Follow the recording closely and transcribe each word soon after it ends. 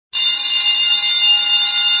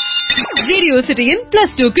Radio சிட்டியின்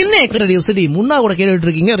 +2 க்கு next. Radio city முன்னா கூட கேட்டுட்டு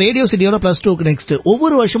இருக்கீங்க. ரேடியோ சிட்டியோட +2 க்கு நெக்ஸ்ட்.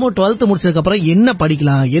 ஒவ்வொரு வருஷமும் 12th முடிச்சதுக்கு அப்புறம் என்ன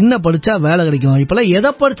படிக்கலாம், என்ன படிச்சா வேலை கிடைக்கும், இப்பெல்லாம் எதை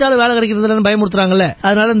படிச்சாலும் வேலை கிடைக்கிறதுன்னு பயமுறுத்துறாங்கல்ல.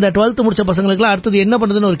 அதனால இந்த 12th முடிச்ச பசங்களுக்கு அடுத்தது என்ன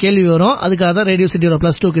பண்றதுன்னு ஒரு கேள்வி வரும். அதுக்காக தான் ரேடியோ சிட்டியோட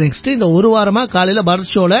 +2 க்கு நெக்ஸ்ட். இந்த ஒரு வாரமா காலையில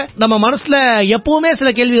பரத் ஷோல நம்ம மனசுல எப்பவுமே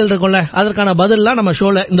சில கேள்விகள் இருக்கும்ல, அதற்கான பதில்லாம் நம்ம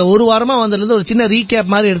ஷோல இந்த ஒரு வாரமா வந்ததுல ஒரு சின்ன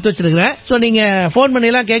ரீகேப் மாதிரி எடுத்து வச்சிருக்கேன். சோ நீங்க போன்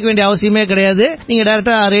பண்ணி எல்லாம் கேட்க வேண்டிய அவசியமே கிடையாது. நீங்க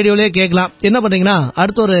டைரக்டா ரேடியோலயே கேட்கலாம். என்ன பண்றீங்கன்னா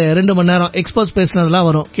அடுத்த ஒரு 2 மணி நேரம் எக்ஸ்போஸ் பேசினதெல்லாம்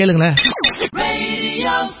வரும், கேளுங்களேன்.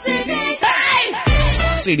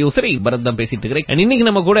 ரேடியோ சரி பரத் தான் பேசிட்டு இருக்கிறேன். இன்னைக்கு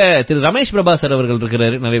நம்ம கூட திரு ரமேஷ் பிரபா சார் அவர்கள்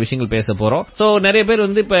இருக்கிறாரு. நிறைய விஷயங்கள் பேச போறோம். சோ நிறைய பேர்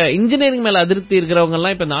வந்து இப்ப இன்ஜினியரிங் மேல அதிருப்தி இருக்கிறவங்க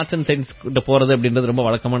எல்லாம் இப்ப ஆர்ட்ஸ் அண்ட் சயின்ஸ் கிட்ட போறது அப்படின்றது ரொம்ப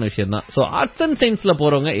வழக்கமான விஷயம் தான். சோ ஆர்ட்ஸ் அண்ட் சயின்ஸ்ல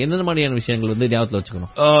போறவங்க என்ன மாதிரியான விஷயங்கள் வந்து ஞாபகத்துல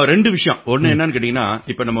வச்சுக்கணும்? 2 விஷயம். ஒன்னு என்னன்னு கேட்டீங்கன்னா,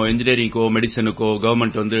 இப்ப நம்ம இன்ஜினியரிங்கோ மெடிசனுக்கோ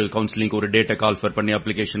கவர்மெண்ட் வந்து கவுன்சிலிங் ஒரு டேட்டா கால்ஃபர் பண்ணி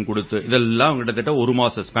அப்ளிகேஷன் கொடுத்து இதெல்லாம் கிட்டத்தட்ட 1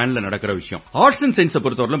 மாச ஸ்பேன்ல நடக்கிற விஷயம். ஆர்ட்ஸ் அண்ட் சயின்ஸ்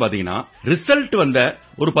பொறுத்தவரை பாத்தீங்கன்னா ரிசல்ட் வந்த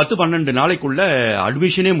ஒரு 10-12 நாளைக்குள்ள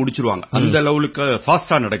அட்மிஷனே முடிச்சிருவாங்க. அந்த லெவலுக்கு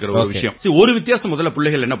ஃபாஸ்டா நடக்கிற ஒரு விஷயம். ஒரு வித்தியாசம் முதல்ல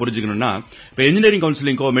பிள்ளைகள் என்ன புரிஞ்சுக்கணும்னா, இப்ப இன்ஜினியரிங்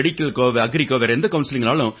கவுன்சிலிங்கோ மெடிக்கல்கோ அக்ரிக்கோ வேற எந்த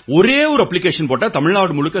கவுன்சிலிங்னாலும் ஒரே ஒரு அப்ளிகேஷன் போட்டா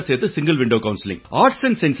தமிழ்நாடு முழுக்க சேர்த்து single window counselling. Arts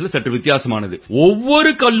and சயின்ஸ்ல சற்று வித்தியாசமானது.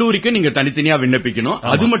 ஒவ்வொரு கல்லூரிக்கும் நீங்க தனித்தனியா விண்ணப்பிக்கணும்.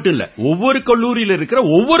 அது மட்டும் இல்ல, ஒவ்வொரு கல்லூரியில இருக்கிற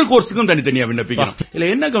ஒவ்வொரு கோர்ஸுக்கும் தனித்தனியா விண்ணப்பிக்கணும்.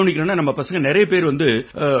 இல்ல என்ன கவனிக்கணும்னா, நம்ம பசங்க நிறைய பேர் வந்து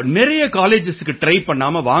நிறைய காலேஜஸ்க்கு ட்ரை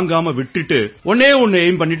பண்ணாம வாங்காம விட்டுட்டு ஒன்னே ஒன்னு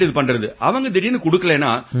எய்ம் பண்ணிட்டு இது பண்றது. அவங்க திடீர்னு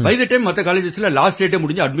கொடுக்கலனா பை தி டைம் மத்த காலேஜஸ்ல லாஸ்ட் டேட்டே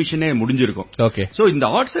முடிஞ்சு அட்மிஷனே முடிஞ்சிருக்கும். சோ இந்த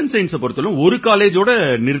ஆர்ட்ஸ் அண்ட் சயின்ஸ் பொறுத்தவரை ஒரு காலேஜோட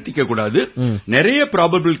நிறுத்திக்க கூடாது. நிறைய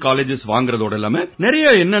ப்ராபபிள் காலேஜஸ் வாங்குறதோட இல்லாம நிறைய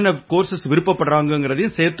என்னென்ன கோர்சஸ்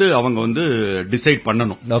விருப்பப்படுறாங்கங்கறதையும் சேர்த்து அவங்க வந்து டிசைட்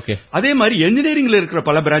பண்ணணும். அதே மாதிரி இன்ஜினியரிங்ல இருக்கிற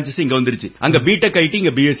பல பிரான்ச்சஸ் இங்க வந்துருச்சு. அங்க பிடெக் ஐடி,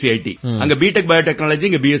 இங்க பிஎஸ்சி ஐடி, அங்க பிடெக் பயோடெக்னாலஜி,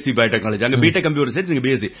 இங்க பிஎஸ்சி பயோடெக்னாலஜி, அங்க பிடெக் கம்ப்யூட்டர் சயின்ஸ், இங்க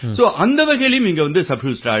பிஎஸ்சி. சோ அந்த வகையிலும் இங்க வந்து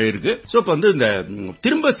சப்ஸ்டியூட் ஆயிருக்கு. சோ இப்ப வந்து இந்த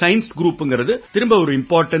திரும்ப சயின்ஸ் குரூப்ங்கிறது திரும்ப ஒரு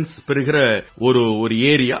இம்பார்ட்டன்ஸ் பெறுகிற ஒரு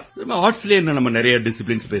ஏரியா. ஆர்ட்ஸ்ல என்ன நம்ம நிறைய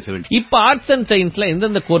டிசிப்ளின்ஸ் பேச வேண்டும். இப்ப ஆர்ட்ஸ் அண்ட் சயின்ஸ்ல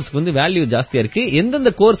எந்தெந்த கோர்ஸ்க்கு வந்து வேல்யூ ஜாஸ்தியா இருக்கு,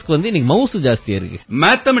 எந்தெந்த கோர்ஸ்க்கு வந்து இன்னைக்கு மவுஸ் ஜாஸ்தியா இருக்கு?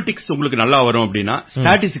 மேத்தமெட்டிக்ஸ் உங்களுக்கு நல்லா வரும் அப்படின்னா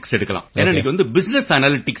ஸ்டாட்டிஸ்டிக்ஸ் எடுக்கலாம். ஏன்னா இன்னைக்கு வந்து பிசினஸ்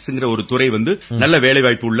அனாலிட்டிக்ஸ்ங்கிற ஒரு துறை வந்து நல்ல வேலை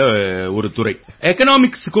வாய்ப்பு உள்ள ஒரு துறை.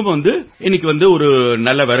 எக்கனாமிக்ஸுக்கும் வந்து இன்னைக்கு வந்து ஒரு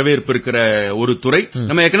நல்ல வரவேற்பு இருக்கிற ஒரு துறை.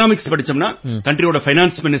 நம்ம எக்கனாமிக்ஸ் படிச்சோம்னா கண்ட்ரியோட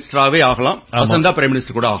பைனான்ஸ் மினிஸ்டராவே ஆகலாம், வசந்தா பிரைம்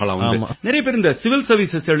மினிஸ்டர் கூட ஆகலாம். நிறைய பேர் இந்த சிவில்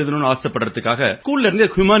சர்வீசஸ் எழுதணும்னு ஆசைப்படுறதுக்காக ஸ்கூல்ல இருந்து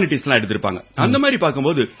ஹியூமானிட்டிஸ் எல்லாம் எடுத்திருப்பாங்க. அந்த மாதிரி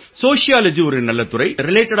பார்க்கும்போது சோசியாலஜி ஒரு நல்ல துறை.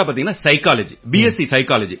 ரிலேட்டடா பாத்தீங்கன்னா சைக்காலஜி, பிஎஸ்சி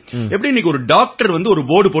சைக்காலஜி. எப்படி இன்னைக்கு ஒரு டாக்டர் வந்து ஒரு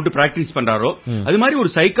போர்டு போட்டு பிராக்டிஸ் பண்றாரோ அது மாதிரி ஒரு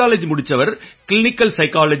சைக்காலஜி முடிச்சவர் கிளினிக்கல்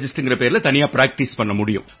சைக்காலஜிஸ்ட்ங்கிற பேர்ல தனியா பிராக்டிஸ் பண்ண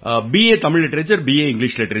முடியும். BA Tamil literature, BA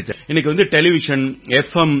English literature. இன்னைக்கு வந்து டெலிவிஷன்,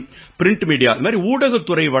 எஃப்எம், பிரிண்ட் மீடியா, இந்த மாதிரி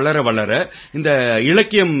ஊடகத்துறை வளர வளர இந்த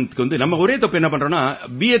இலக்கியத்துக்கு வந்து நம்ம ஒரே தப்பு என்ன பண்றோம்னா,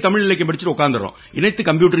 பிஏ தமிழ் இலக்கியம் படிச்சுட்டு உட்கார்ந்துறோம். இணைத்து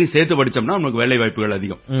கம்ப்யூட்டரையும் சேர்த்து படிச்சோம்னா நமக்கு வேலை வாய்ப்புகள்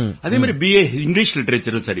அதிகம். அதே மாதிரி பிஏ இங்கிலீஷ்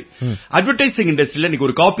லிட்டரேச்சரும் சரி. அட்வர்டைசிங் இண்டஸ்ட்ரியில இன்னைக்கு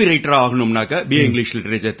ஒரு காப்பி ரைட்டரா ஆகணும்னாக்க பிஏ இங்கிலீஷ்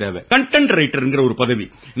லிட்டரேச்சர் தேவை. கண்டென்ட் ரைட்டர்ங்கிற ஒரு பதவி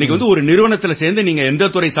இன்னைக்கு வந்து ஒரு நிறுவனத்துல சேர்ந்து நீங்க எந்த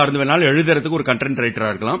துறை சார்ந்து வேணாலும் எழுதுறதுக்கு ஒரு கண்டென்ட் ரைட்டரா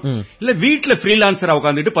இருக்கலாம். இல்ல வீட்டுல ஃப்ரீலான்சரா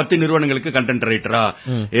உட்கார்ந்துட்டு 10 நிறுவனங்களுக்கு கண்டென்ட் ரைட்டரா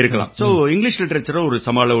இருக்கலாம். சோ இங்கிலீஷ் லிட்டரேச்சர் ஒரு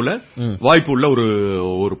சம அளவுல வாய்ப்பு உள்ள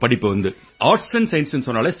ஒரு படிப்பு வந்து ஆர்ட்ஸ் அண்ட் சயின்ஸ்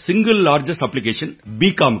சொன்னாலே சிங்கிள் லார்ஜஸ்ட் அப்ளிகேஷன்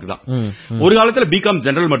பிகாம்க்கு தான். ஒரு காலத்துல பிகாம்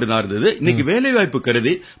ஜெனரல் மட்டும் தான் இருந்தது. இன்னைக்கு வேலை வாய்ப்பு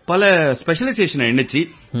கருதி பல ஸ்பெஷலைசேஷன் இணைச்சு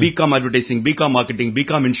BCom advertising, BCom marketing,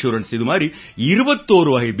 BCom insurance, இது மாதிரி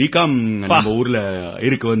 21 வகை பிகாம் நம்ம ஊர்ல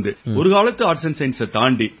இருக்கு. வந்து ஒரு காலத்து ஆர்ட்ஸ் அண்ட் சயின்ஸ்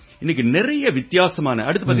தாண்டி இன்னைக்கு நிறைய வித்தியாசமான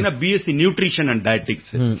அடுத்து பாத்தீங்கன்னா பிஎஸ்சி நியூட்ரிஷன் அண்ட் டயட்டிக்ஸ்.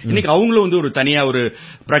 இன்னைக்கு அவங்களும் வந்து ஒரு தனியா ஒரு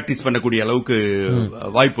பிராக்டிஸ் பண்ணக்கூடிய அளவுக்கு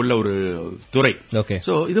வாய்ப்புள்ள ஒரு துறை.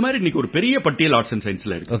 சோ இது மாதிரி இன்னைக்கு ஒரு பெரிய பட்டியல் ஆர்ட்ஸ் அண்ட்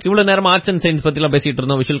சயின்ஸ்ல இருக்கு. இவ்வளவு நேரம் ஆர்ட்ஸ் அண்ட் சயின்ஸ் பத்தி எல்லாம் பேசிட்டு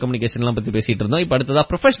இருந்தோம், விஷுவல் கம்யூனிகேஷன் எல்லாம் பத்தி பேசிட்டு இருந்தோம். இப்ப அடுத்ததா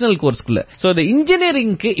ப்ரொஃபஷனல் கோர்ஸ்க்குள்ள. சோ இந்த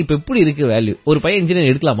இன்ஜினியரிங்க்கு இப்ப எப்படி இருக்கு வேல்யூ? ஒரு பையன்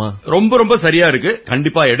இன்ஜினியர் எடுக்கலாமா? ரொம்ப ரொம்ப சரியா இருக்கு,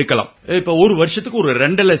 கண்டிப்பா எடுக்கலாம். இப்ப ஒரு வருஷத்துக்கு ஒரு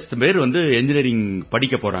 2 லட்சம் பேர் வந்து இன்ஜினியரிங்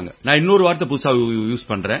படிக்க போறாங்க. நான் இன்னொரு வார்த்தை புதுசா யூஸ்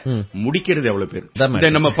பண்றேன், முடிக்கிறது எவ்வளவு பேர்?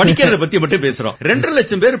 நம்ம படிக்கிறத பத்தி மட்டும் பேசுறோம். 2.5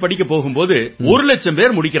 லட்சம் பேர் படிக்க போகும்போது 1 லட்சம்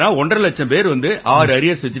பேர் முடிக்கிறான், 1.5 லட்சம் பேர் வந்து 6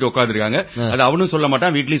 அரியர்ஸ் வச்சுட்டு உட்கார்ந்துருக்காங்க. அது அவனும் சொல்ல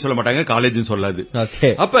மாட்டான், வீட்லயும் சொல்ல மாட்டாங்க, காலேஜும் சொல்லாது.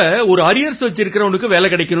 அப்ப ஒரு அரியர்ஸ் வச்சிருக்கிறவனுக்கு வேலை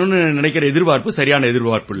கிடைக்கணும்னு நினைக்கிற எதிர்பார்ப்பு சரியான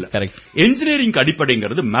எதிர்பார்ப்பு இல்ல. Engineering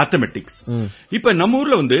அடிப்படைங்கிறது mathematics. இப்ப நம்ம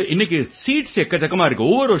ஊர்ல வந்து இன்னைக்கு சீட்ஸ் எக்கச்சக்கமா இருக்கு.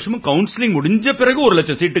 ஒவ்வொரு வருஷமும் கவுன்சிலிங் முடிஞ்ச பிறகு 1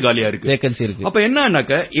 லட்சம் சீட்டு காலியா இருக்கு. அப்ப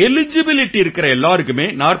என்னன்னாக்க எலிஜிபிலிட்டி இருக்கிற எல்லாருக்குமே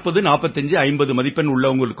 40, 45, 50 மதிப்பெண்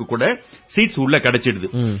உள்ளவங்களுக்கு கூட சீட்ஸ் உள்ள கிடைச்சிடுது.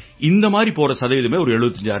 இந்த மாதிரி போற சதவீதமே ஒரு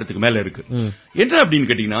 75,000க்கு மேல இருக்கு. என்ன அப்படின்னு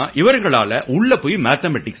கேட்டீங்கன்னா, இவர்களால உள்ள போய்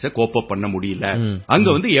மேத்தமெட்டிக்ஸ கோப் அப் பண்ண முடியல. அங்க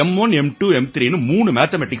வந்து M1, M2, M3 3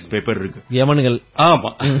 mathematics paper இருக்கு.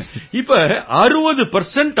 ஆமா. இப்ப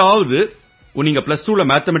 60% ஆவது நீங்க +2ல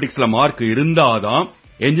மேத்தமெட்டிக்ஸ்ல மார்க் இருந்தாதான்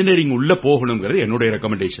என்ஜினியரிங் உள்ள போகணுங்கிறது என்னுடைய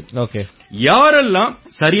ரெக்கமெண்டேஷன். ஓகே. யாரெல்லாம்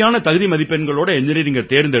சரியான தகுதி மதிப்பெண்களோட என்ஜினியரிங்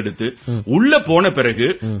தேர்ந்தெடுத்து உள்ள போன பிறகு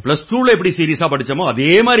பிளஸ் 2ல எப்படி சீரியஸா படிச்சோமோ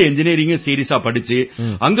அதே மாதிரி என்ஜினியரிங் சீரியஸா படிச்சு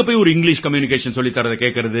அங்க போய் ஒரு இங்கிலீஷ் கம்யூனிகேஷன் சொல்லி தரத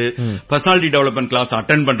கேட்கறது, பர்சனாலிட்டி டெவலப்மெண்ட் கிளாஸ்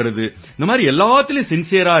அட்டெண்ட் பண்றது, இந்த மாதிரி எல்லாத்திலும்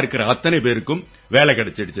சின்சியரா இருக்கிற அத்தனை பேருக்கும் வேலை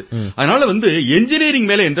கிடைச்சிடுச்சு. அதனால என்ஜினியரிங்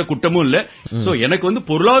மேல எந்த குற்றமும் இல்ல. சோ எனக்கு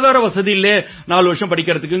பொருளாதார வசதி இல்ல 4 வருஷம்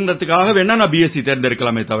படிக்கிறதுக்குங்கிறதுக்காக வேணா நான் பிஎஸ்சி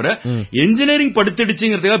தேர்ந்தெடுக்கலாமே தவிர என்ஜினியரிங்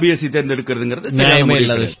படித்துடுச்சுங்கிறதுக்காக பிஎஸ்சி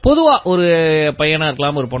தேர்ந்தெடுக்கிறதுங்கிறது பொதுவா ஒரு பையனா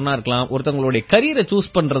இருக்கலாம், ஒரு பொண்ணா இருக்கலாம், ஒருத்தவங்களுடைய கரியரை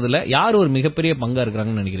சூஸ் பண்றதுல யார் ஒரு மிகப்பெரிய பங்கா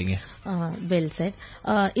இருக்காங்கன்னு நினைக்கிறீங்க? வெல் சார்,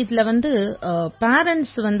 இதுல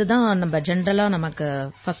பேரண்ட்ஸ் தான் நம்ம ஜெனரலா நமக்கு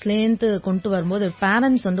ஃபர்ஸ்ட்லேருந்து கொண்டு வரும்போது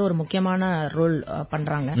பேரண்ட்ஸ் ஒரு முக்கியமான ரோல்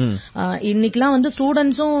பண்றாங்க. இன்னைக்கெல்லாம்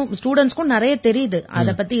ஸ்டூடெண்ட்ஸ்க்கும் நிறைய தெரியுது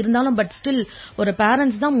அதை பத்தி, இருந்தாலும் பட் ஸ்டில் ஒரு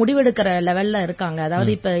பேரண்ட்ஸ் தான் முடிவெடுக்கிற லெவல்ல இருக்காங்க.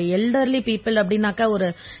 அதாவது இப்ப எல்டர்லி பீப்புள் அப்படின்னாக்கா ஒரு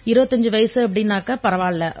 25 வயசு அப்படின்னாக்கா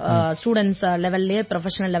பரவாயில்ல, ஸ்டூடெண்ட்ஸ் லெவல்லயே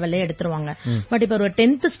ப்ரொஃபஷனல் லெவல்லே எடுத்துருவாங்க. பட் இப்ப ஒரு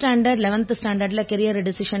 10th ஸ்டாண்டர்ட் 11th ஸ்டாண்டர்ட்ல கெரியர்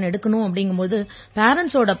டிசிஷன் எடுக்கணும் அப்படிங்கும்போது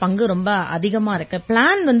பேரண்ட்ஸோட பங்கு ரொம்ப அதிகமா இருக்கு.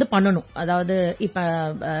 பிளான் பண்ணணும். அதாவது இப்ப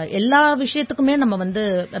எல்லா விஷயத்துக்குமே நம்ம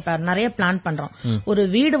இப்ப நிறைய பிளான் பண்றோம். ஒரு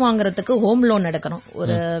வீடு வாங்குறதுக்கு ஹோம் லோன் எடுக்கிறோம்,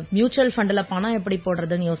 ஒரு மியூச்சுவல் ஃபண்ட்ல பணம் எப்படி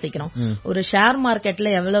போடுறதுன்னு யோசிக்கிறோம், ஒரு ஷேர் மார்க்கெட்ல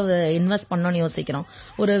எவ்வளவு இன்வெஸ்ட் பண்ணணும்னு யோசிக்கிறோம்,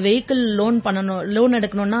 ஒரு வெஹிக்கிள் லோன்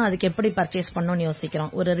எடுக்கணும்னா அதுக்கு எப்படி பர்ச்சேஸ் பண்ணணும்னு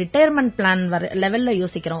யோசிக்கிறோம், ஒரு ரிட்டையர்மெண்ட் பிளான் லெவல்ல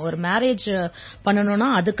யோசிக்கிறோம், ஒரு மேரேஜ் பண்ணணும்னா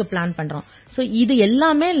அதுக்கு பிளான் பண்றோம். சோ இது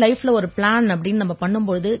எல்லாமே லைஃப்ல ஒரு பிளான் அப்படின்னு நம்ம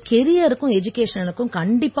பண்ணும்போது கெரியருக்கும் எஜுகேஷனுக்கும்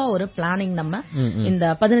கண்டிப்பா ஒரு பிளானிங் நம்ம இந்த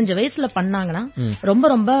 15 வயசுல பண்ணாங்கன்னா ரொம்ப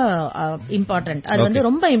ரொம்ப இம்பார்ட்டன்ட். அது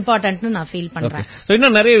ரொம்ப இம்பார்ட்டன்ட்னு நான் ஃபீல் பண்றேன்.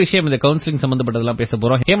 இன்னும் நிறைய விஷயம் இந்த கவுன்சிலிங் சம்பந்தப்பட்டதெல்லாம் பேச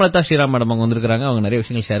போறோம். ஹேமலதா ஸ்ரீராம் மேடம் அவங்க வந்திருக்காங்க. அவங்க நிறைய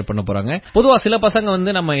விஷயங்கள் ஷேர் பண்ண போறாங்க. பொதுவா சில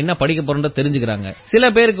பசங்க நம்ம என்ன படிக்க போறோம்னு தெரிஞ்சுக்கிறாங்க. சில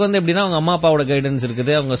பேருக்கு எப்படின்னா அவங்க அம்மா அப்பாவோட கைடன்ஸ்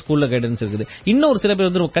இருக்குது, அவங்க ஸ்கூல்ல கைடன்ஸ் இருக்குது. இன்னொரு சில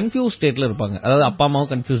பேர் கன்ஃபியூஸ் ஸ்டேட்ல இருப்பாங்க. அதாவது அப்பா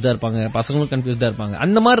அம்மாவும் கன்ஃபியூஸ்டா இருப்பாங்க, பசங்களும் கன்ஃபியூஸ்டா இருப்பாங்க.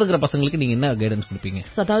 அந்த மாதிரி இருக்கிற பசங்களுக்கு நீங்க என்ன கைடன்ஸ் கொடுப்பீங்க?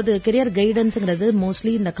 அதாவது கெரியர் கைடன்ஸ்ங்கிறது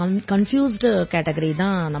மோஸ்ட்லி இந்த கன்ஃபியூஸ்ட் கேட்டகரி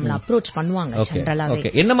தான் நம்மள அப்ரோச் பண்ணுவாங்க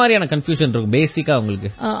ஜெனரலாவே. என்ன மாதிரியான கன்ஃபியூஷன் இருக்கும் பேசிக்கா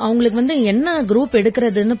அவங்களுக்கு என்ன குரூப்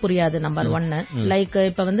எடுக்கிறதுன்னு புரியாது. நம்பர் 1 லைக்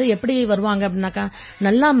இப்ப எப்படி வருவாங்க அப்படின்னாக்கா,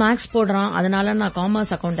 நல்லா மேக்ஸ் போடுறான் அதனால நான்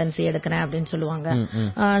காமர்ஸ் அக்கௌண்டன்சி எடுக்கிறேன் அப்படின்னு சொல்லுவாங்க.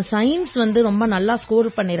 சயின்ஸ் ரொம்ப நல்லா ஸ்கோர்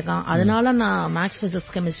பண்ணிருக்கான் அதனால நான் மேக்ஸ்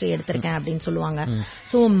பிசிக்ஸ் கெமிஸ்ட்ரி எடுத்திருக்கேன் அப்படின்னு சொல்லுவாங்க.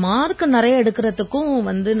 சோ மார்க் நிறைய எடுக்கிறதுக்கும்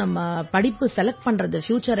நம்ம படிப்பு செலக்ட் பண்றது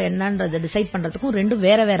ஃபியூச்சர் என்னன்றது டிசைட் பண்றதுக்கும் ரெண்டும்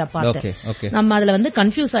வேற வேற பார்த்து நம்ம அதுல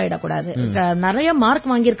கன்ஃபியூஸ் ஆயிடக்கூடாது. நிறைய மார்க்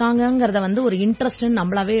வாங்கியிருக்காங்கிறத ஒரு இன்ட்ரெஸ்ட்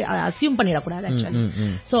நம்மளாவே அசியூம் பண்ணிடக்கூடாது. ஆக்சுவலி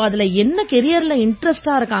சோ அதுல என்ன கெரியர்ல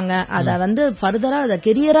இன்ட்ரெஸ்டா இருக்காங்க அதை ஃபர்தரா அதை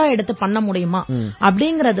கெரியரா எடுத்து பண்ண முடியுமா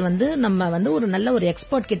அப்படிங்கறது நம்ம ஒரு நல்ல ஒரு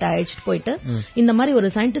எக்ஸ்பர்ட் கிட்ட அழைச்சிட்டு போயிட்டு இந்த மாதிரி ஒரு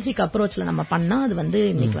சயின்டிபிக் அப்ரோச்ல நம்ம பண்ணா அது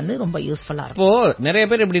இன்னைக்கு ரொம்ப யூஸ்ஃபுல்லா இருக்கும். இப்போ நிறைய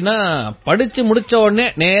பேர் எப்படின்னா படிச்சு முடிச்ச உடனே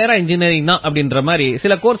நேரா இன்ஜினியரிங் தான் அப்படின்ற மாதிரி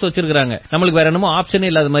சில கோர்ஸ் வச்சிருக்காங்க. நம்மளுக்கு வேற என்னமோ ஆப்ஷனே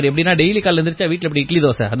இல்லாத மாதிரி, எப்படின்னா டெய்லி காலைல எந்திரிச்சா வீட்டுல எப்படி இட்லி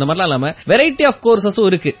தோசை அந்த மாதிரிலாம் இல்லாம வெரைட்டி ஆஃப் கோர்சஸும்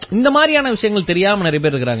இருக்கு. இந்த மாதிரியான விஷயங்கள் தெரியாம நிறைய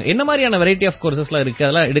பேர் இருக்காங்க. என்ன மாதிரியான வெரைட்டி ஆஃப் கோர்சஸ்லாம் இருக்கு,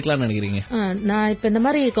 அதெல்லாம் எடுக்கலாம்னு நினைக்கிறீங்க? நான் இப்ப இந்த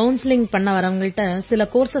மாதிரி கவுன்சிலிங் பண்ண வரவங்கள்ட்ட சில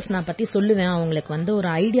கோர்சஸ் நான் பத்தி சொல்லுவேன். அவங்களுக்கு ஒரு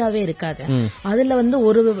ஐடியாவே இருக்காது. அதுல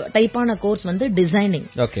ஒரு டைப்பான கோர்ஸ் டிசைனிங்.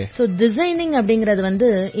 சோ டிசைனிங் அப்படிங்கறது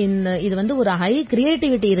இது ஒரு ஹை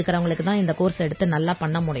கிரியேட்டிவிட்டி இருக்கிறவங்களுக்கு தான் இந்த கோர்ஸ் எடுத்து நல்லா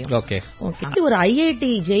பண்ண முடியும். ஒரு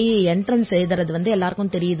ஐஐடி ஜேஇ என்ட்ரன்ஸ் எழுதுறது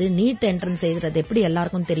எல்லாருக்கும் தெரியுது, நீட் என்ட்ரன்ஸ் எழுதுறது எப்படி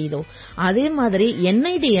எல்லாருக்கும் தெரியுதோ அதே மாதிரி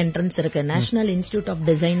என்ஐடி என்ட்ரன்ஸ் இருக்கு, நேஷனல் இன்ஸ்டிடியூட் ஆஃப்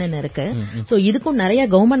டிசைன் இருக்கு. சோ இதுக்கும் நிறைய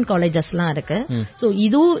கவர்மெண்ட் காலேஜஸ் எல்லாம் இருக்கு. சோ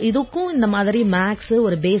இதுக்கும் இந்த மாதிரி மேக்ஸ்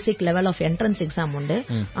ஒரு basic level of entrance exam உண்டு.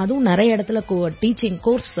 அதுவும் நிறைய இடத்துல டீச்சிங்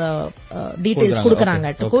கோர்ஸ் டீடைல்ஸ்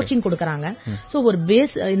கொடுக்கறாங்க, கோச்சிங் கொடுக்கறாங்க. சோ ஒரு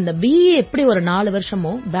பேஸ் இந்த பிஇ எப்படி ஒரு 4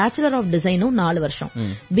 வருஷமோ பேச்சுலர் ஆஃப் டிசைனும் 4 வருஷம்.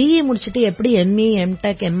 பிஇ முடிச்சிட்டு எப்படி எம்இ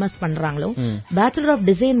எம்டெக் எம்எஸ் பண்றாங்களோ பேச்சுலர் ஆஃப்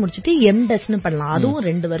டிசைன் முடிச்சிட்டு எம்டெஸ்னு பண்ணலாம். அதுவும்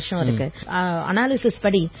 2 வருஷம் இருக்கு. அனாலிசிஸ்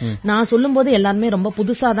படி நான் சொல்லும் போது எல்லாருமே ரொம்ப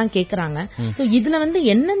புதுசா தான் கேக்குறாங்க. சோ இதுல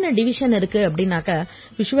என்னென்ன டிவிஷன் இருக்கு அப்படின்னாக்க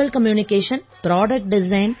visual communication, product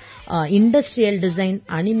design, industrial design,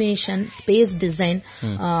 animation, space design,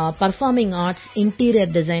 performing arts,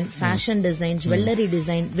 interior design, fashion design, jewellery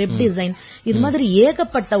design, web design, இது மாதிரி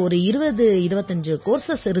ஏகப்பட்ட ஒரு 20-25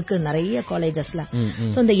 கோர்சஸ் இருக்கு நிறைய காலேஜஸ்ல.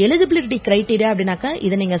 சோ இந்த எலிஜிபிலிட்டி கிரைட்டீரியா அப்படின்னாக்க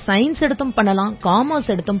இதை நீங்க சயின்ஸ் எடுத்தும் பண்ணலாம்,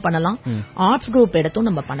 காமர்ஸ் எடுத்தும் பண்ணலாம், ஆர்ட்ஸ் குரூப் எடுத்தும்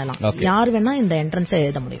நம்ம பண்ணலாம். யார் வேணா இந்த என்ட்ரன்ஸ்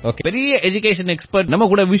எழுத முடியும். பெரிய எஜுகேஷன் எக்ஸ்பர்ட் நம்ம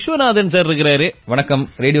கூட விஸ்வநாதன் சார் இருக்கிறாரு. வணக்கம்,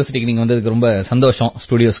 ரேடியோ சிட்டிக்கு நீங்க வந்ததுக்கு ரொம்ப சந்தோஷம்.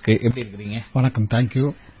 ஸ்டுடியோஸ்க்கு எப்படி இருக்கீங்க? வணக்கம், தேங்க்யூ.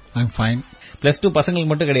 I'm fine. பிளஸ் 2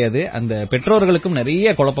 பசங்களுக்கு மட்டும் கிடையாது, அந்த பெற்றோர்களுக்கும்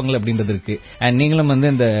நிறைய குழப்பங்கள் அப்படின்றது இருக்கு. அண்ட் நீங்களும் வந்து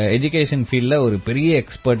இந்த எஜுகேஷன் ஃபீல்ட்ல ஒரு பெரிய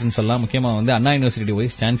எக்ஸ்பர்ட்னு சொல்லலாம். முக்கியமா வந்து அண்ணா யூனிவர்சிட்டி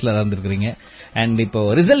வைஸ் சான்சலரா இருந்திருக்கீங்க. அண்ட் இப்போ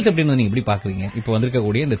ரிசல்ட்ஸ் அப்படின்னு நீங்க எப்படி பாக்குறீங்க? இப்போ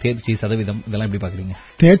வந்திருக்கக்கூடிய இந்த தேர்ச்சி சதவீதம் இதெல்லாம் எப்படி பாக்குறீங்க?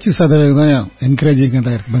 தேர்ச்சி சதவீதம் என்கரேஜிங்கா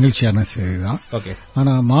தான் இருக்கு, மகிழ்ச்சியான செய்திதான். ஓகே.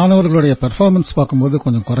 ஆனா மாணவர்களுடைய பெர்ஃபார்மன்ஸ் பார்க்கும்போது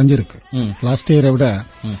கொஞ்சம் குறைஞ்சிருக்கு. லாஸ்ட் இயரை விட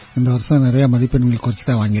இந்த வருஷம் நிறைய மதிப்பெண்கள் குறைச்சு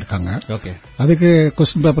தான் வாங்கியிருக்காங்க. ஓகே. அதுக்கு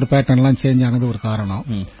கொஸ்டின் பேப்பர் பேட்டர்ன் எல்லாம் சேஞ்ச் ஆனது ஒரு காரணம்.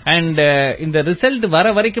 அண்ட் இந்த ரிசல்ட் வர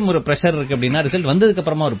வரைக்கும் ஒரு பிரஷர் இருக்கு அப்படின்னா, ரிசல்ட் வந்ததுக்கு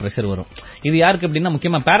அப்புறமா ஒரு பிரஷர் வரும். இது யாருக்கு அப்படின்னா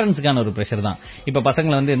முக்கியமா பேரண்ட்ஸ்க்கான ஒரு பிரஷர் தான். இப்ப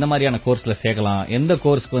பசங்களை வந்து எந்த மாதிரியான கோர்ஸ்ல சேர்க்கலாம், எந்த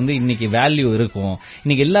கோர்ஸ்க்கு வந்து இன்னைக்கு வேல்யூ இருக்கும்,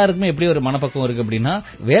 இன்னைக்கு எல்லாருக்குமே எப்படி ஒரு மனப்பக்கம் இருக்கு அப்படின்னா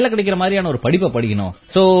வேலை கிடைக்கிற மாதிரியான ஒரு படிப்பை படிக்கணும்.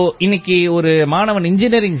 சோ இன்னைக்கு ஒரு மாணவன்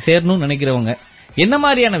இன்ஜினியரிங் சேரணும்னு நினைக்கிறவங்க என்ன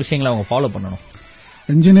மாதிரியான விஷயங்களை அவங்க ஃபாலோ பண்ணணும்?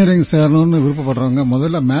 இன்ஜினியரிங் சேரணும்னு விருப்பப்படுறவங்க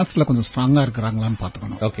முதல்ல மேத்ஸ்ல கொஞ்சம் ஸ்ட்ராங்கா இருக்கிறாங்களான்னு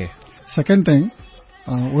பாத்துக்கணும். ஓகே. செகண்ட் திங்,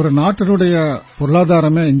 ஒரு நாட்டினுடைய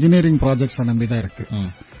பொருளாதாரமே இன்ஜினியரிங் ப்ராஜெக்ட்ஸ் நம்பிதான் இருக்கு.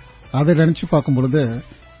 அதை நினைச்சு பார்க்கும் பொழுது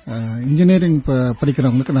இன்ஜினியரிங்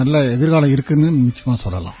படிக்கிறவங்களுக்கு நல்ல எதிர்காலம் இருக்குன்னு நிச்சயமா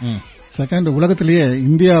சொல்லலாம். செகண்ட், உலகத்திலேயே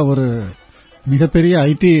இந்தியா ஒரு மிகப்பெரிய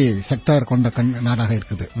ஐடி செக்டார் கொண்ட நாடாக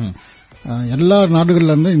இருக்குது. எல்லா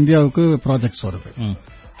நாடுகள்ல இருந்து இந்தியாவுக்கு ப்ராஜெக்ட்ஸ் வருது.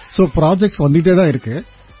 சோ ப்ராஜெக்ட்ஸ் வந்துட்டே தான் இருக்கு.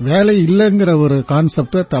 வேலை இல்லைங்கிற ஒரு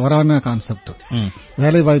கான்செப்ட் தவறான கான்செப்ட்.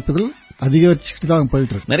 வேலை வாய்ப்புகள் அதிகரிச்சுட்டு தான்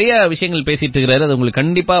போயிட்டு இருக்கு. நிறைய விஷயங்கள் பேசிட்டு இருக்கிறாரு, அது உங்களுக்கு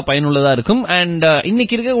கண்டிப்பா பயனுள்ளதா இருக்கும். அண்ட்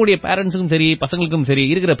இன்னைக்கு இருக்கக்கூடிய பேரண்ட்ஸுக்கும் சரி பசங்களுக்கும் சரி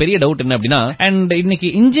இருக்கிற பெரிய டவுட் என்ன அப்படின்னா, அண்ட் இன்னைக்கு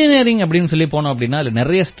இன்ஜினியரிங் அப்படின்னு சொல்லி போனோம் அப்படின்னா அதுல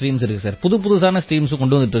நிறைய ஸ்ட்ரீம்ஸ் இருக்கு சார். புதுசான ஸ்ட்ரீம்ஸ்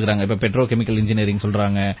கொண்டு வந்துட்டு இருக்காங்க. இப்ப பெட்ரோ கெமிக்கல் இன்ஜினியரிங்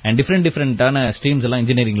சொல்றாங்க. அண்ட் டிஃபரெண்டான ஸ்ட்ரீம்ஸ் எல்லாம்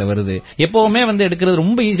இன்ஜினியரிங்ல வருது. எப்பவுமே வந்து எடுக்கிறது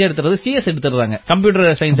ரொம்ப ஈஸியா எடுத்துறது சிஎஸ் எடுத்துறாங்க,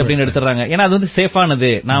 கம்ப்யூட்டர் சயின்ஸ் அப்படின்னு எடுத்துறாங்க. ஏன்னா அது வந்து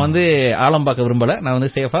சேஃபானது. நான் வந்து ஆழம் பார்க்க விரும்பல, நான்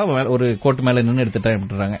வந்து சேஃபா ஒரு கோட்டு மேல நின்று எடுத்துட்டேன்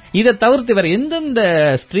அப்படின்றாங்க. இதை தவிர்த்து வேற எந்தெந்த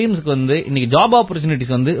ஸ்ட்ரீம்ஸ்க்கு வந்து இன்னைக்கு ஜாப்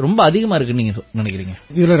ஆப்பர்ச்சுனிட்டிஸ் வந்து ரொம்ப அதிகமா இருக்குன்னு நீங்க நினைக்கிறீங்க?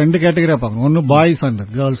 இதுல ரெண்டு கேட்டகரியா பார்க்கணும். ஒன்னு பாய்ஸ் அண்ட்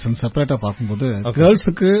கேர்ள்ஸ் செப்பரேட்டா பார்க்கும்போது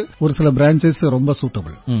கேர்ள்ஸுக்கு ஒரு சில பிரான்சஸ் ரொம்ப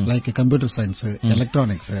suitable, like computer science,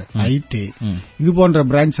 electronics, ID, இது போன்ற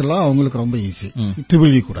பிரான்ச் எல்லாம் அவங்களுக்கு ரொம்ப ஈஸி.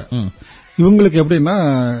 ட்ரிபிள் இ கூட. இவங்களுக்கு எப்படின்னா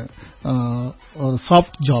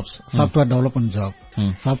soft jobs, software development job,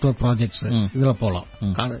 software projects இதுல போலாம்.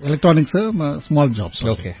 Electronics small jobs.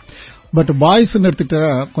 Okay. But boys எடுத்துட்டா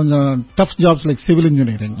கொஞ்சம் tough jobs like civil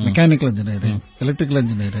engineering, mechanical engineering, electrical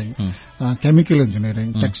engineering, chemical engineering,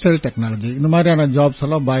 textile technology, இந்த மாதிரியான ஜாப்ஸ்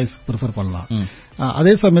எல்லாம் பாய்ஸ் ப்ரிஃபர் பண்ணலாம்.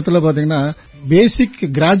 அதே சமயத்துல பாத்தீங்கன்னா பேசிக்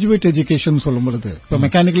கிராஜுவேட் எஜுகேஷன் சொல்லும் பொழுது இப்ப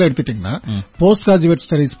மெக்கானிக்கலா எடுத்துட்டீங்கன்னா போஸ்ட் கிராஜுவேட்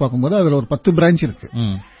ஸ்டடிஸ் பார்க்கும்போது அதுல ஒரு 10 பிரான்ச் இருக்கு.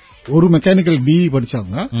 ஒரு மெக்கானிக்கல் பிஇ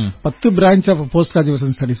படிச்சவங்க 10 branch of post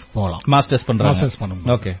graduation studies போகலாம், மாஸ்டர்ஸ் பண்ணணும்.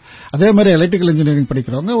 ஓகே. அதே மாதிரி எலக்ட்ரிக்கல் இன்ஜினியரிங்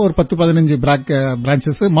படிக்கிறவங்க ஒரு 10-15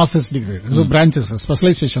 பிரான்சஸ் மாஸ்டர்ஸ் டிகிரி பிரான்சஸ்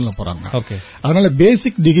ஸ்பெஷலைசேஷன்ல போறாங்க. அதனால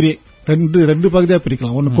பேசிக் டிகிரி ரெண்டு பகுதியா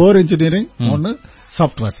பிரிக்கலாம். ஒன்னு கோர் இன்ஜினியரிங், ஒன்னு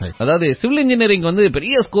சாஃப்ட்வேர் சைட். அதாவது சிவில் இன்ஜினியரிங் வந்து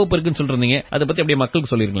பெரிய ஸ்கோப் இருக்குன்னு சொல்றீங்க, அதை பத்தி அப்படியே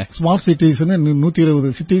மக்களுக்கு சொல்லிருங்களேன். ஸ்மார்ட் சிட்டிஸ்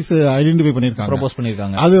 120 சிட்டிஸ் ஐடென்டிஃபை பண்ணிருக்காங்க, ப்ரோபோஸ்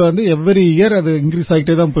பண்ணிருக்காங்க. அது வந்து எவ்ரி இயர் அது இன்க்ரீஸ்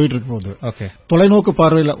ஆகிட்டே தான் போயிட்டு இருக்கு போகுது. ஓகே. தொலைநோக்கு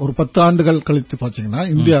பார்வையில ஒரு 10 ஆண்டுகள் கழித்து பாத்தீங்கன்னா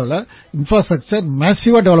இந்தியாவில் இன்ஃப்ராஸ்ட்ரக்சர்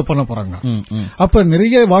மேசிவா டெவலப் பண்ண போறாங்க. அப்ப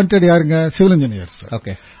நிறைய வாண்டட் யாருங்க? Civil engineers.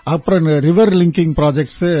 ஓகே. அப்புறம் ரிவர் லிங்கிங்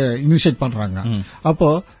ப்ராஜெக்ட்ஸ் இனிஷியேட் பண்றாங்க. அப்போ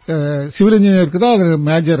சிவில் இன்ஜினியருக்கு தான் அது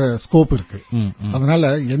மேஜர் ஸ்கோப் இருக்கு. அதனால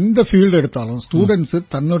எந்த ஃபீல்டு எடுத்தாலும் ஸ்டூடெண்ட்ஸ்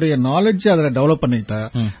தன்னுடைய நாலேஜ் அதுல டெவலப் பண்ணிட்டா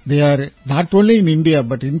they are not only in India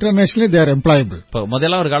but internationally they are employable. இப்போ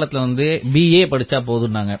முதல்ல ஒரு காலத்துல வந்து பிஏ படிச்சா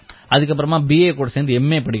போதும்னாங்க, அதுக்கப்புறமா பிஏ கூட சேர்ந்து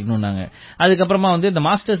எம்ஏ படிக்கணும்னாங்க, அதுக்கப்புறமா வந்து இந்த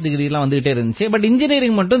மாஸ்டர்ஸ் டிகிரி எல்லாம் வந்துகிட்டே இருந்துச்சு. பட்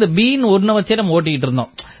இன்ஜினியரிங் மட்டும் இந்த பின்னு ஒன்ன வச்சே நம்ம ஓட்டிட்டு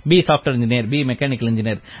இருந்தோம், B software engineer, B mechanical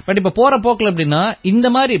engineer. But இப்ப போற போக்குல எப்படின்னா இந்த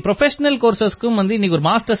மாதிரி ப்ரொஃபஷனல் கோர்சஸ்க்கும் வந்து இன்னைக்கு ஒரு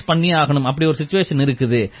மாஸ்டர்ஸ் பண்ணி ஆகணும், அப்படி ஒரு சிச்சுவேஷன்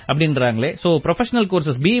இருக்குது அப்படின்றாங்களே. சோ ப்ரொஃபஷனல்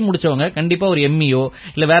கோர்சஸ் பி முடிச்சவங்க கண்டிப்பா ஒரு எம்இஓ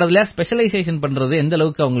இல்ல வேற எதுல ஸ்பெஷலைசேஷன் பண்றது எந்த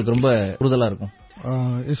அளவுக்கு அவங்களுக்கு ரொம்ப உறுதலா இருக்கும்?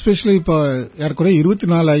 எஸ்பெஷலி இப்ப ஏற்கனவே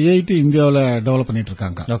 24 ஐஐடி இந்தியாவில் டெவலப் பண்ணிட்டு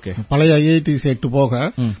இருக்காங்க. பழைய ஐஐடிஸ் 8 போக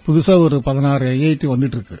புதுசா ஒரு 16 ஐஐடி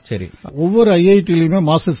வந்துட்டு இருக்கு. சரி. ஒவ்வொரு ஐஐடிலயுமே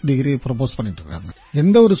மாஸ்டர்ஸ் டிகிரி ப்ரொபோஸ் பண்ணிட்டு இருக்காங்க.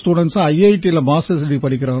 எந்த ஒரு ஸ்டூடெண்ட்ஸும் ஐஐடில மாஸ்டர்ஸ் டிகிரி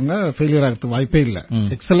படிக்கிறவங்க ஃபெயிலியர் ஆகிறதுக்கு வாய்ப்பே இல்ல.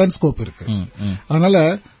 எக்ஸலன்ட் ஸ்கோப் இருக்கு. அதனால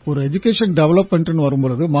ஒரு எஜுகேஷன் டெவலப்மெண்ட்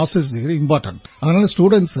வரும்போது மாஸ்டர்ஸ் டிகிரி இம்பார்ட்டன்ட். அதனால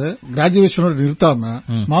ஸ்டூடெண்ட்ஸ் கிராஜுவேஷனோட நிறுத்தாம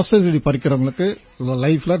மாஸ்டர்ஸ் டிகிரி படிக்கிறவங்களுக்கு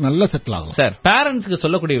லைஃப்ல நல்லா செட்டில் ஆகும். சார், பேரண்ட்ஸ்க்கு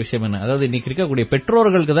சொல்லக்கூடிய விஷயம் என்ன? அதாவது இன்னைக்கு இருக்கக்கூடிய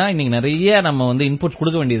பெற்றோர்களுக்கு தான் இன்னைக்கு நிறைய நம்ம வந்து இன்புட்ஸ்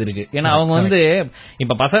கொடுக்க வேண்டியது இருக்கு. ஏன்னா அவங்க வந்து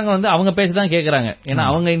இப்ப பசங்க வந்து அவங்க பேசதான் கேக்குறாங்க, ஏன்னா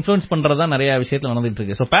அவங்க இன்ஃபுளுன்ஸ் பண்றதா நிறைய விஷயத்துல நடந்துட்டு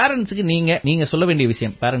இருக்கு. சோ பேரண்ட்ஸ்க்கு நீங்க சொல்ல வேண்டிய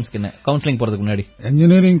விஷயம், பேரண்ட்ஸ்க்கு என்ன கவுன்சிலிங் போறதுக்கு முன்னாடி?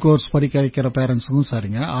 இன்ஜினியரிங் கோர்ஸ் படிக்க வைக்கிற பேரண்ட்ஸும்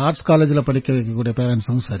சரிங்க, ஆர்ட்ஸ் காலேஜ்ல படிக்க வைக்கக்கூடிய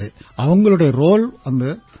பேரண்ட்ஸும் சரி, அவங்களுடைய ரோல்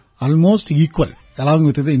வந்து almost equal. along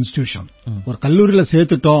with the institution. ஒரு கல்லூரியில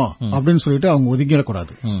சேர்த்துட்டோம் அப்படின்னு சொல்லிட்டு அவங்க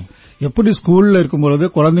ஒதுங்கிடக்கூடாது. எப்படி ஸ்கூல்ல இருக்கும்போது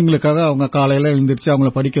குழந்தைங்களுக்காக அவங்க காலையில எழுந்திருச்சு அவங்கள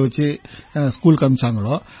படிக்க வச்சு ஸ்கூலுக்கு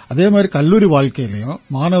அனுப்பிச்சாங்களோ அதே மாதிரி கல்லூரி வாழ்க்கையிலையும்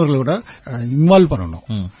மாணவர்களோட இன்வால்வ்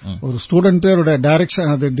பண்ணணும். ஒரு ஸ்டூடெண்டோட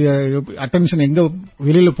டைரக்ஷன் அது அட்டென்ஷன் எங்க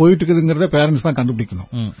வெளியில போயிட்டு இருக்குதுங்கிறத பேரண்ட்ஸ் தான் கண்டுபிடிக்கணும்.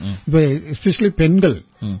 இப்ப எஸ்பெஷலி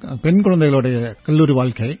பெண் குழந்தைகளுடைய கல்லூரி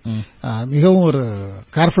வாழ்க்கை மிகவும் ஒரு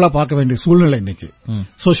கேர்ஃபுல்லா பார்க்க வேண்டிய சூழ்நிலை இன்னைக்கு.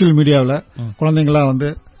 சோசியல் மீடியாவில் குழந்தைங்களா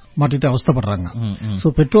மாட்டிட்டு அவஸ்தப்படுறாங்க. சோ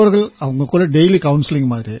பெற்றோர்கள் அவங்க கூட டெய்லி கவுன்சிலிங்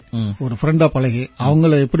மாதிரி ஒரு ஃப்ரெண்டா பழகி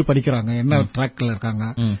அவங்கள எப்படி படிக்கிறாங்க, என்ன ட்ராக்ல இருக்காங்க,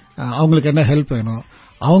 அவங்களுக்கு என்ன ஹெல்ப் வேணும்,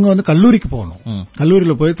 அவங்க கல்லூரிக்கு போகணும்.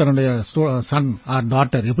 கல்லூரியில போய் தன்னுடைய சன் ஆர்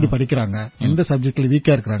டாட்டர் எப்படி படிக்கிறாங்க, எந்த சப்ஜெக்ட்ல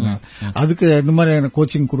வீக்கா இருக்கிறாங்க, அதுக்கு இந்த மாதிரியான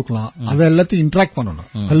கோச்சிங் கொடுக்கலாம். அதை எல்லாத்தையும் இன்டராக்ட்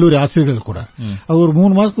பண்ணணும் கல்லூரி ஆசிரியர்கள் கூட. அது ஒரு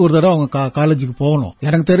 3 மாசத்துக்கு ஒரு தடவை அவங்க காலேஜுக்கு போகணும்.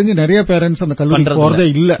 எனக்கு தெரிஞ்சு நிறைய பேரண்ட்ஸ் அந்த கல்லூரி போறதே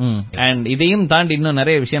இல்ல. அண்ட் இதையும் தாண்டி இன்னும்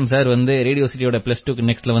நிறைய விஷயம் சார் ரேடியோ சிட்டியோட +2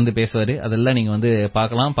 நெக்ஸ்ட்ல பேசுவாரு. அதெல்லாம் நீங்க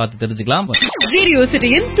பார்க்கலாம், பார்த்து தெரிஞ்சுக்கலாம். ரேடியோ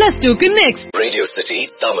சிட்டியின் +2 நெக்ஸ்ட். ரேடியோ சிட்டி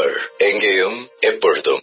தமிழ் எங்கேயும் எப்பொழுதும்.